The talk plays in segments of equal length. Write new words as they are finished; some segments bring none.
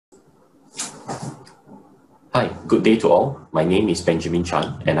Hi, good day to all. My name is Benjamin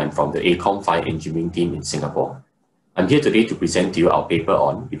Chan, and I'm from the AECOM Fire Engineering team in Singapore. I'm here today to present to you our paper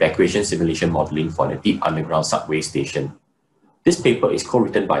on evacuation simulation modeling for the deep underground subway station. This paper is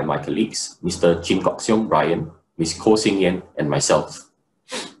co-written by my colleagues, Mr. Chin Kok Seong Brian, Ms. Koh Sing Yen, and myself.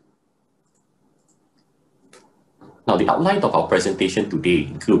 Now, the outline of our presentation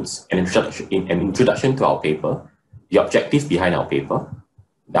today includes an introduction to our paper, the objective behind our paper.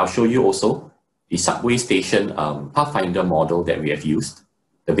 I'll show you also the subway station Pathfinder model that we have used,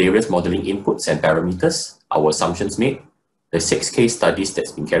 the various modeling inputs and parameters, our assumptions made, the 6 case studies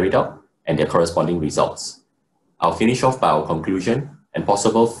that's been carried out, and their corresponding results. I'll finish off by our conclusion and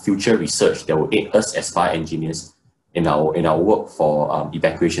possible future research that will aid us as fire engineers in our work for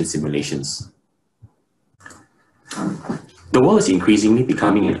evacuation simulations. The world is increasingly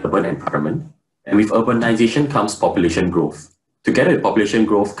becoming an urban environment, and with urbanization comes population growth. Together with population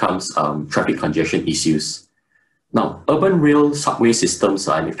growth comes traffic congestion issues. Now, urban rail subway systems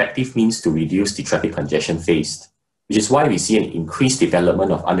are an effective means to reduce the traffic congestion faced, which is why we see an increased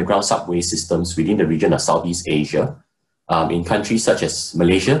development of underground subway systems within the region of Southeast Asia, in countries such as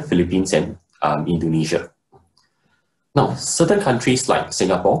Malaysia, Philippines, and Indonesia. Now, certain countries like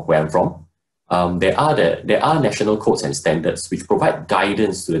Singapore, where I'm from, there are national codes and standards which provide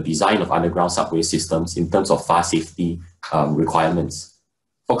guidance to the design of underground subway systems in terms of fire safety requirements.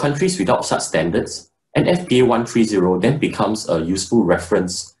 For countries without such standards, NFPA 130 then becomes a useful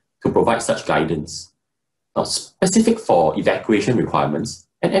reference to provide such guidance. Now, specific for evacuation requirements,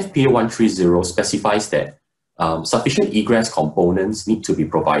 NFPA 130 specifies that sufficient egress components need to be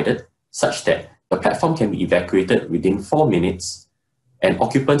provided such that the platform can be evacuated within 4 minutes and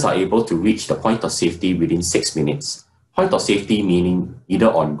occupants are able to reach the point of safety within 6 minutes. Point of safety meaning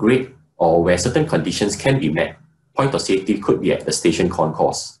either on grade or where certain conditions can be met. Point of safety could be at the station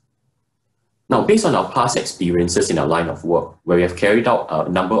concourse. Now, based on our past experiences in our line of work, where we have carried out a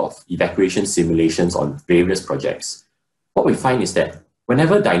number of evacuation simulations on various projects, what we find is that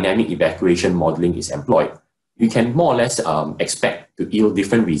whenever dynamic evacuation modeling is employed, you can more or less expect to yield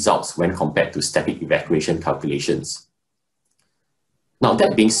different results when compared to static evacuation calculations. Now,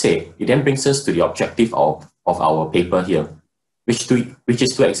 that being said, it then brings us to the objective of our paper here, which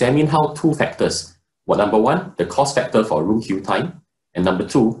is to examine how 2 factors, number 1, the cost factor for room queue time, and number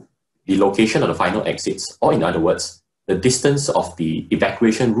 2, the location of the final exits, or in other words, the distance of the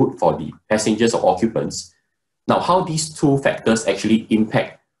evacuation route for the passengers or occupants. Now, how these 2 factors actually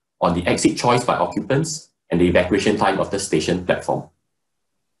impact on the exit choice by occupants and the evacuation time of the station platform.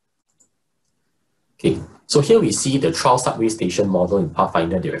 Okay, so here we see the trial subway station model in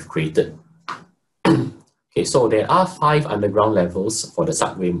Pathfinder that we've created. Okay, so there are 5 underground levels for the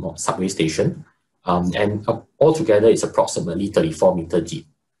subway station, and altogether it's approximately 34 meter deep.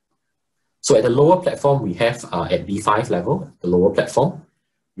 So at the lower platform, we have at B5 level, the lower platform,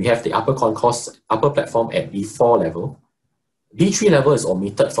 we have the upper platform at B4 level. B3 level is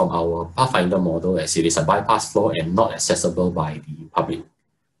omitted from our Pathfinder model as it is a bypass floor and not accessible by the public.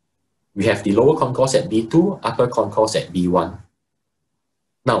 We have the lower concourse at B2, upper concourse at B1.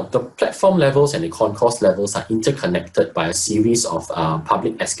 Now, the platform levels and the concourse levels are interconnected by a series of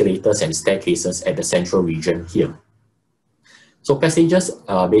public escalators and staircases at the central region here. So passengers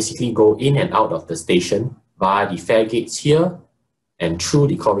basically go in and out of the station via the fare gates here and through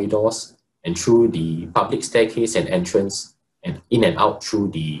the corridors and through the public staircase and entrance and in and out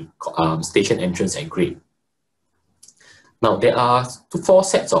through the station entrance and grade. Now, there are 4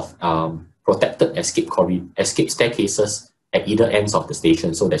 sets of protected escape staircases at either ends of the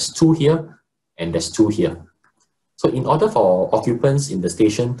station. So there's 2 here and there's 2 here. So in order for occupants in the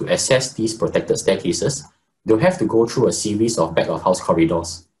station to access these protected staircases, they'll have to go through a series of back of house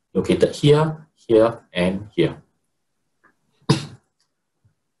corridors located here, here, and here.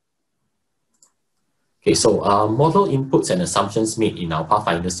 Okay, so model inputs and assumptions made in our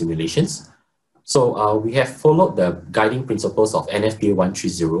Pathfinder simulations. So we have followed the guiding principles of NFPA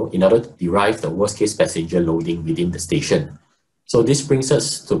 130 in order to derive the worst case passenger loading within the station. So this brings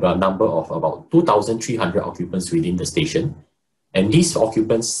us to a number of about 2,300 occupants within the station. And these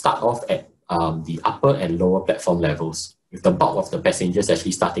occupants start off at the upper and lower platform levels, with the bulk of the passengers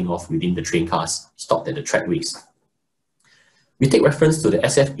actually starting off within the train cars stopped at the trackways. We take reference to the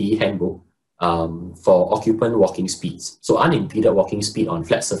SFPE handbook for occupant walking speeds. So unimpeded walking speed on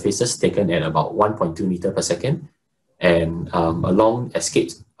flat surfaces taken at about 1.2 meter per second and along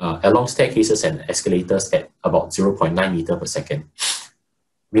staircases and escalators at about 0.9 meter per second.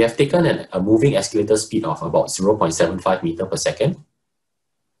 We have taken a moving escalator speed of about 0.75 meter per second.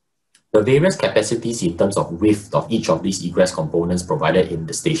 The various capacities in terms of width of each of these egress components provided in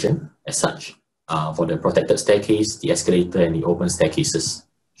the station as such. for the protected staircase, the escalator, and the open staircases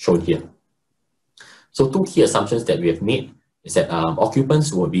shown here. So two key assumptions that we have made is that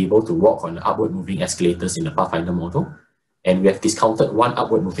occupants will be able to walk on the upward moving escalators in the Pathfinder model, and we have discounted one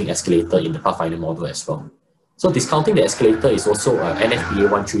upward moving escalator in the Pathfinder model as well. So discounting the escalator is also an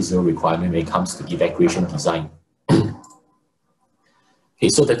NFPA 130 requirement when it comes to evacuation design. Okay,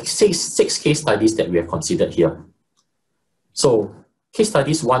 so the six case studies that we have considered here. So case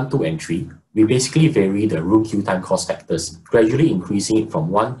studies 1, 2, and 3, we basically vary the room queue time cost factors, gradually increasing it from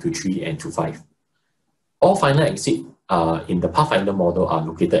 1 to 3 and to 5. All final exits in the Pathfinder model are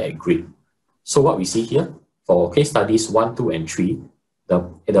located at grid. So what we see here, for case studies 1, 2, and 3,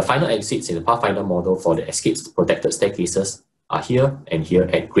 the final exits in the Pathfinder model for the escapes protected staircases are here and here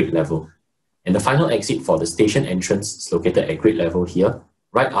at grid level. And the final exit for the station entrance is located at grid level here,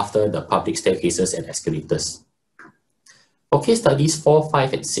 right after the public staircases and escalators. For case studies 4,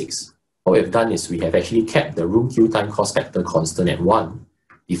 5, and 6, what we've done is we have actually kept the room queue time cost factor constant at 1,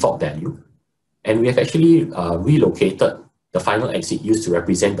 default value, and we have actually relocated the final exit used to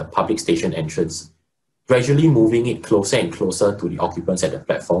represent the public station entrance, gradually moving it closer and closer to the occupants at the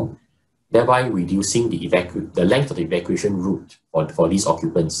platform, thereby reducing the length of the evacuation route for these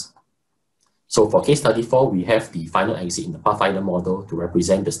occupants. So for case study 4, we have the final exit in the Pathfinder model to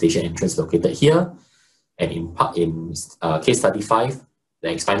represent the station entrance located here. And in case study 5,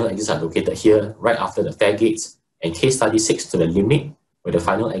 the final exits are located here, right after the fare gates. And case study 6 to the limit, where the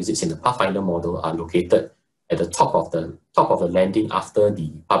final exits in the Pathfinder model are located at the top of the landing after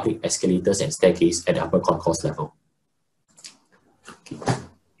the public escalators and staircase at the upper concourse level. Okay.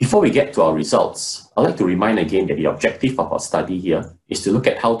 Before we get to our results, I'd like to remind again that the objective of our study here is to look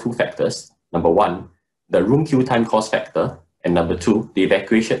at how two factors, number 1, the room queue time cost factor, and number 2,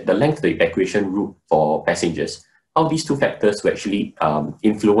 the length of the evacuation route for passengers, how these two factors will actually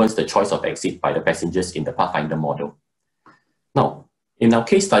influence the choice of exit by the passengers in the Pathfinder model. Now, in our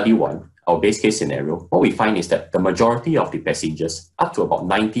case study 1, our base case scenario, what we find is that the majority of the passengers, up to about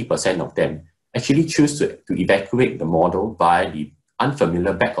 90% of them, actually choose to evacuate the model via the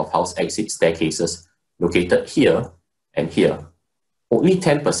unfamiliar back of house exit staircases located here and here. Only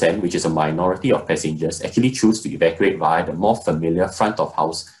 10%, which is a minority of passengers, actually choose to evacuate via the more familiar front of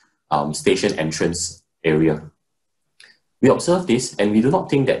house station entrance area. We observe this and we do not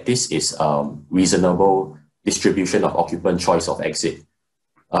think that this is reasonable distribution of occupant choice of exit.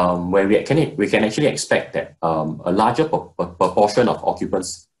 Where we can actually expect that a larger proportion of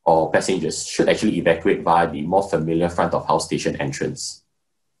occupants or passengers should actually evacuate via the more familiar front of house station entrance.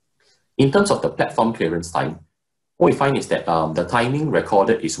 In terms of the platform clearance time, what we find is that the timing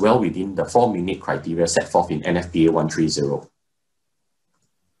recorded is well within the 4-minute criteria set forth in NFPA 130.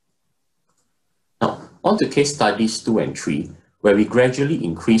 Now, on to case studies 2 and 3, where we gradually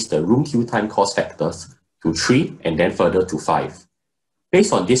increase the room queue time cost factors to 3 and then further to 5.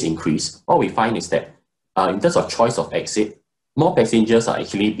 Based on this increase, what we find is that in terms of choice of exit, more passengers are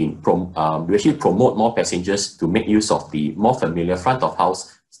actually we actually promote more passengers to make use of the more familiar front of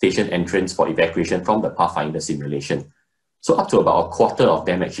house station entrance for evacuation from the Pathfinder simulation. So up to about a quarter of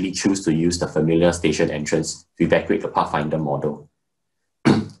them actually choose to use the familiar station entrance to evacuate the Pathfinder model.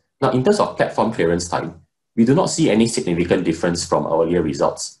 Now, in terms of platform clearance time, we do not see any significant difference from earlier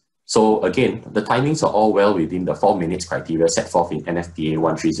results. So again, the timings are all well within the 4 minutes criteria set forth in NFPA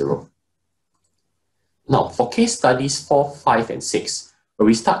 130. Now, for case studies 4, 5, and 6, where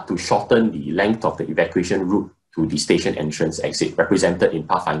we start to shorten the length of the evacuation route to the station entrance exit represented in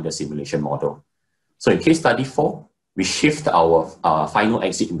Pathfinder simulation model. So in case study 4, we shift our final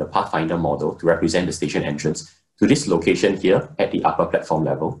exit in the Pathfinder model to represent the station entrance to this location here at the upper platform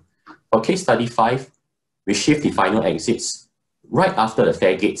level. For case study 5, we shift the final exits right after the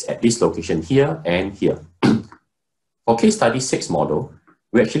fare gates at this location here and here. For case study 6 model,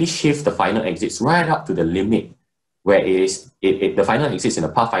 we actually shift the final exits right up to the limit where the final exits in the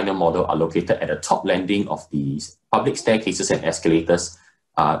Pathfinder model are located at the top landing of the public staircases and escalators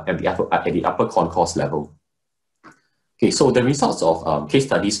at the upper concourse level. Okay, so the results of case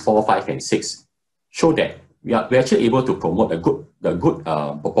studies 4, 5, and 6 show that we're actually able to promote a good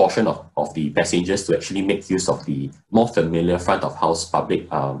proportion of the passengers to actually make use of the more familiar front of house public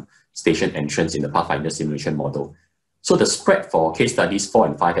station entrance in the Pathfinder simulation model. So the spread for case studies 4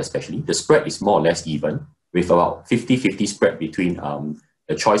 and 5 especially, the spread is more or less even, with about 50-50 spread between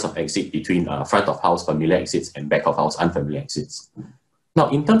the choice of exit between front of house familiar exits and back of house unfamiliar exits. Now,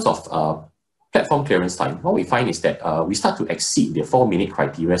 in terms of platform clearance time, what we find is that we start to exceed the 4-minute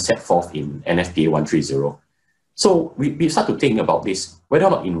criteria set forth in NFPA 130. So we start to think about this, whether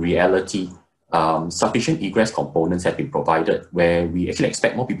or not in reality, sufficient egress components have been provided where we actually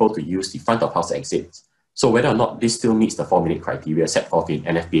expect more people to use the front of house exits. So whether or not this still meets the 4-minute criteria set forth in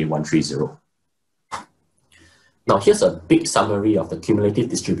NFPA 130. Now here's a big summary of the cumulative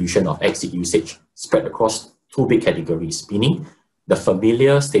distribution of exit usage spread across two big categories, meaning the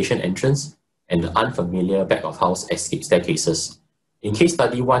familiar station entrance and the unfamiliar back of house escape staircases. In case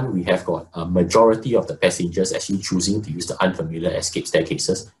study 1, we have got a majority of the passengers actually choosing to use the unfamiliar escape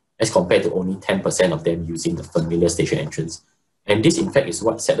staircases as compared to only 10% of them using the familiar station entrance. And this in fact is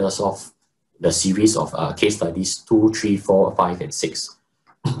what set us off the series of case studies 2, 3, 4, 5, and 6.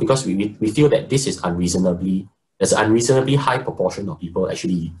 Because we feel that this is there's an unreasonably high proportion of people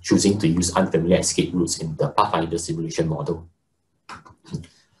actually choosing to use unfamiliar escape routes in the Pathfinder simulation model.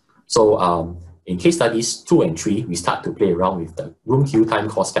 So in case studies 2 and 3, we start to play around with the room queue time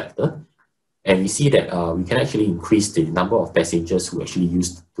cost factor, and we see that we can actually increase the number of passengers who actually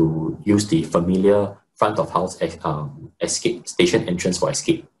use the familiar front of house escape station entrance for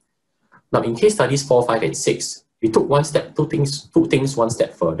escape. Now in case studies 4, 5, and 6, we took two things one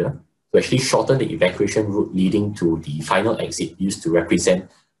step further to actually shorten the evacuation route leading to the final exit used to represent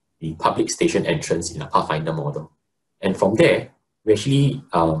the public station entrance in a Pathfinder model. And from there, we actually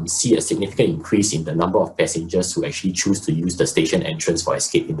see a significant increase in the number of passengers who actually choose to use the station entrance for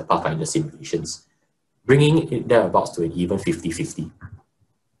escape in the Pathfinder simulations, bringing it thereabouts to an even 50-50.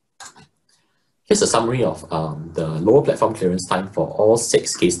 Here's a summary of the lower platform clearance time for all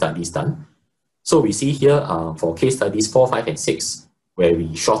 6 case studies done. So we see here for case studies 4, 5, and 6, where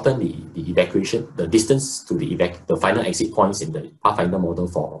we shorten the evacuation, the distance to the final exit points in the Pathfinder model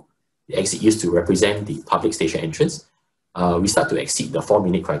for the exit used to represent the public station entrance, we start to exceed the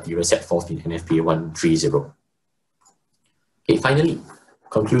 4-minute criteria set forth in NFPA 130. Okay, finally,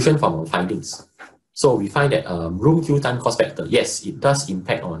 conclusion from our findings. So we find that room queue time cost factor, yes, it does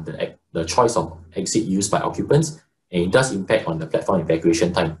impact on the choice of exit used by occupants, and it does impact on the platform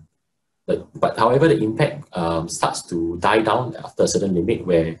evacuation time. But however, the impact starts to die down after a certain limit,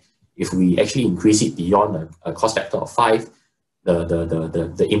 where if we actually increase it beyond a cost factor of 5,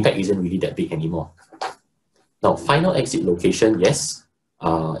 the impact isn't really that big anymore. Now, final exit location, yes,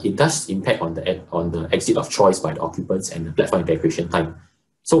 it does impact on the exit of choice by the occupants and the platform evacuation time.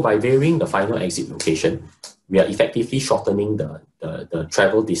 So by varying the final exit location, we are effectively shortening the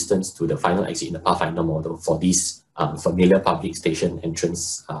travel distance to the final exit in the Pathfinder model for these familiar public station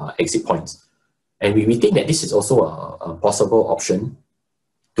entrance exit points. And we think that this is also a possible option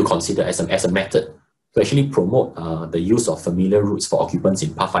to consider as a method to actually promote the use of familiar routes for occupants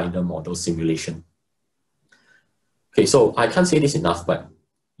in Pathfinder model simulation. Okay, so I can't say this enough, but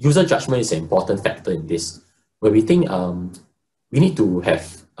user judgment is an important factor in this, where we think we need to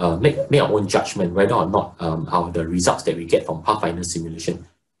have make our own judgment whether or not the results that we get from Pathfinder simulation,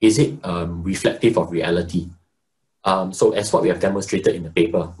 is it reflective of reality? So as what we have demonstrated in the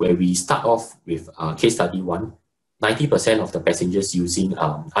paper, where we start off with case study 1, 90% of the passengers using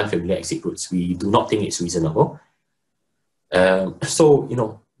unfamiliar exit routes, we do not think it's reasonable.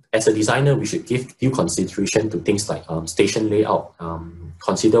 So, as a designer, we should give due consideration to things like station layout,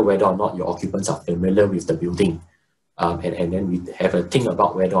 consider whether or not your occupants are familiar with the building, and then we have a think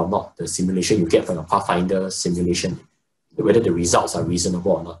about whether or not the simulation you get from a Pathfinder simulation, whether the results are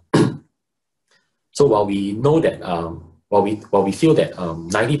reasonable or not. So while we know that, while we feel that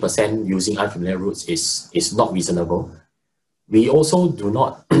 90% using unfamiliar routes is not reasonable, we also do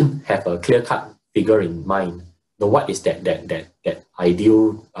not have a clear-cut figure in mind. What is that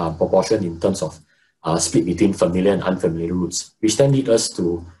ideal proportion in terms of split between familiar and unfamiliar routes, which then lead us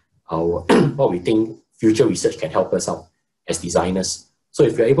to our what we think future research can help us out as designers. So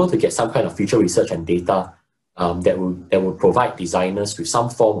if you're able to get some kind of future research and data that will provide designers with some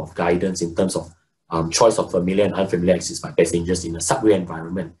form of guidance in terms of choice of familiar and unfamiliar exits by passengers in a subway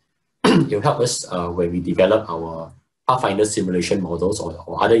environment, it will help us when we develop our Pathfinder simulation models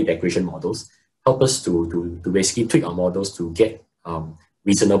or other evacuation models, help us to basically tweak our models to get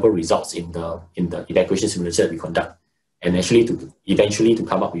reasonable results in the evacuation simulation that we conduct, and actually eventually to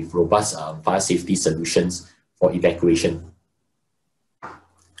come up with robust fire safety solutions for evacuation.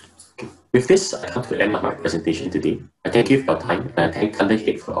 Okay. With this, I come to the end of my presentation today. I thank you for your time, and I thank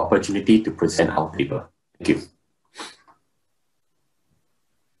Thunderhead for the opportunity to present our paper. Thank you.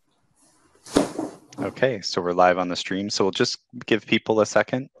 Okay, so we're live on the stream. So we'll just give people a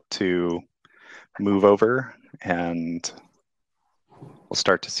second to move over, and we'll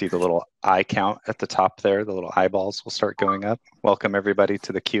start to see the little eye count at the top there. The little eyeballs will start going up. Welcome everybody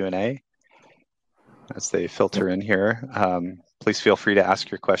to the Q&A as they filter in here. Please feel free to ask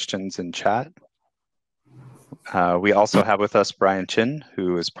your questions in chat. We also have with us Brian Chin,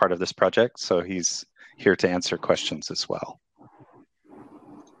 who is part of this project, so he's here to answer questions as well.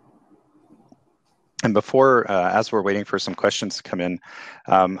 And before, as we're waiting for some questions to come in,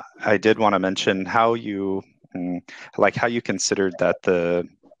 I did want to mention how you, how you considered that the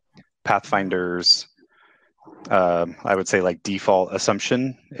Pathfinder's, I would say like default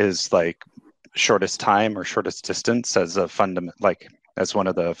assumption is like shortest time or shortest distance as a as one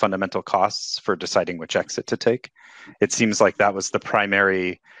of the fundamental costs for deciding which exit to take. It seems like that was the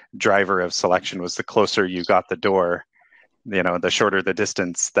primary driver of selection, was the closer you got the door, you know, the shorter the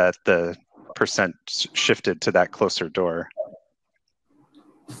distance, that the percent shifted to that closer door.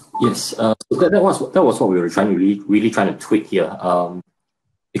 Yes, that was what we were really trying to tweak here.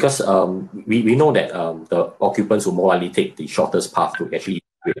 Because we know that the occupants will more likely take the shortest path to actually,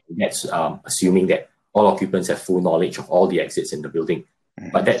 that's assuming that all occupants have full knowledge of all the exits in the building.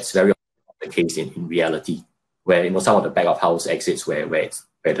 But that's very often the case in reality, where, you know, some of the back of house exits where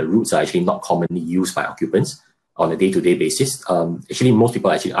the routes are actually not commonly used by occupants on a day-to-day basis. Actually, most people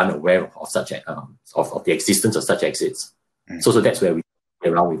are actually unaware of such of the existence of such exits. So that's where we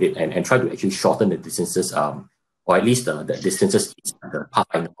play around with it and try to actually shorten the distances, or at least the distances in the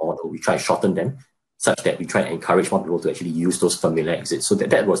Pathfinder model. We try to shorten them such that we try to encourage more people to actually use those familiar exits. So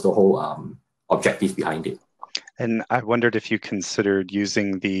that was the whole objective behind it. And I wondered if you considered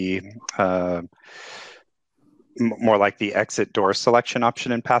using the more like the exit door selection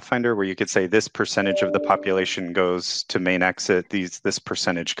option in Pathfinder, where you could say this percentage of the population goes to main exit, this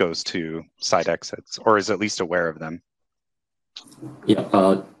percentage goes to side exits, or is at least aware of them.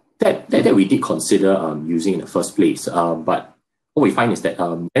 Yeah, that we did consider using in the first place, but what we find is that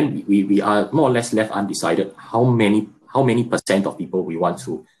then we are more or less left undecided how many percent of people we want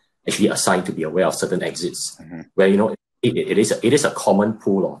to actually assign to be aware of certain exits, where, you know, it is a common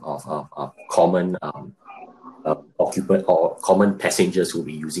pool of common occupant or common passengers who will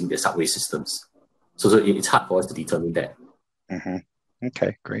be using the subway systems. So it's hard for us to determine that.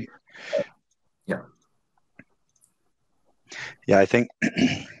 Okay, great. Yeah. Yeah, I think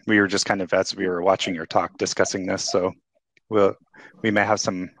we were just kind of, as we were watching your talk, discussing this, so we may have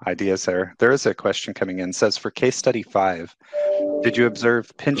some ideas there. There is a question coming in. It says, for case study 5, did you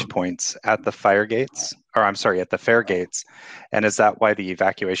observe pinch points at the fire gates, or I'm sorry, at the fare gates? And is that why the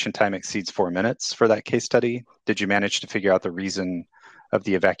evacuation time exceeds 4 minutes for that case study? Did you manage to figure out the reason of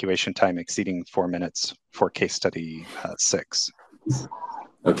the evacuation time exceeding 4 minutes for case study 6?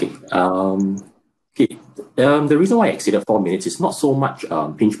 Okay. The reason why I exceeded 4 minutes is not so much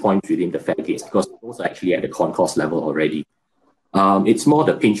pinch points within the fare gates, because those are actually at the concourse level already. It's more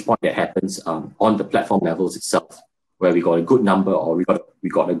the pinch point that happens on the platform levels itself, where we got a good number, or we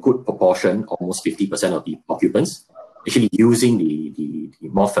got a good proportion, almost 50% of the occupants actually using the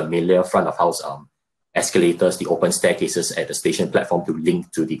more familiar front of house escalators, the open staircases at the station platform to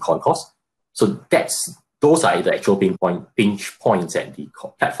link to the concourse. So those are the actual pinch points at the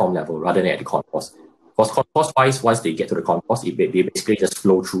platform level rather than at the concourse. Because concourse-wise, once they get to the concourse, they basically just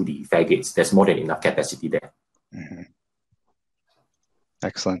flow through the fare gates. There's more than enough capacity there.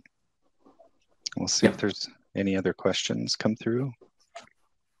 Excellent. We'll see if there's any other questions come through.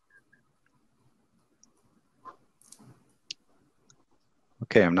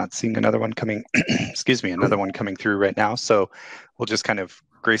 Okay, I'm not seeing another one coming, excuse me, another one coming through right now. So we'll just kind of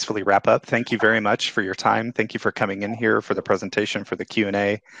gracefully wrap up. Thank you very much for your time. Thank you for coming in here for the presentation, for the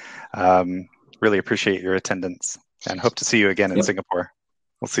Q&A. Really appreciate your attendance and hope to see you again in Singapore.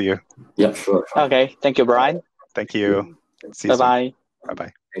 We'll see you. Yep, sure. Okay, thank you, Brian. Thank you. See you Bye-bye.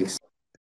 Bye-bye. Thanks.